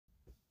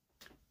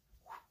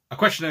A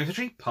Question of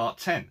History, Part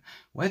 10.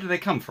 Where do they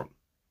come from?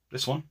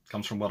 This one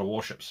comes from World of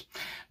Warships.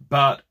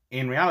 But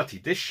in reality,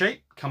 this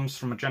shape comes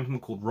from a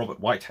gentleman called Robert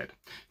Whitehead,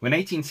 who in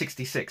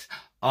 1866,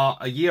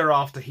 a year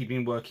after he'd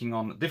been working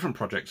on different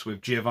projects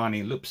with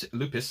Giovanni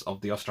Lupis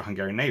of the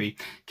Austro-Hungarian Navy,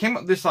 came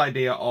up with this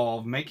idea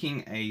of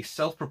making a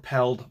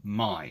self-propelled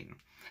mine.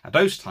 At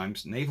those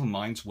times, naval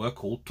mines were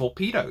called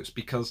torpedoes,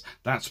 because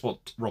that's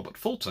what Robert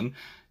Fulton,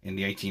 in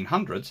the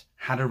 1800s,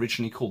 had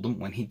originally called them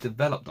when he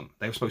developed them.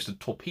 They were supposed to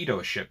torpedo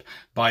a ship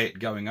by it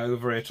going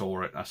over it,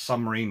 or a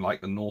submarine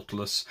like the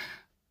Nautilus,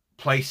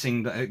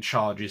 placing the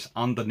charges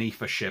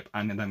underneath a ship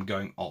and then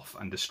going off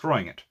and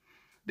destroying it.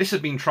 This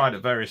had been tried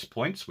at various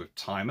points with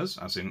timers,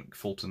 as in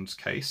Fulton's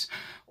case,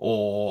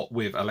 or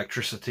with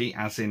electricity,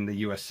 as in the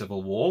US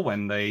Civil War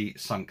when they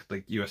sunk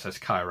the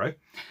USS Cairo.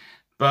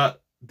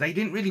 But they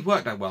didn't really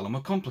work that well and were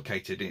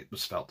complicated, it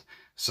was felt.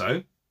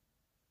 So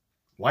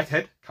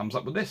Whitehead comes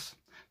up with this.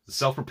 The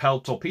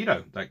self-propelled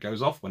torpedo that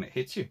goes off when it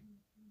hits you.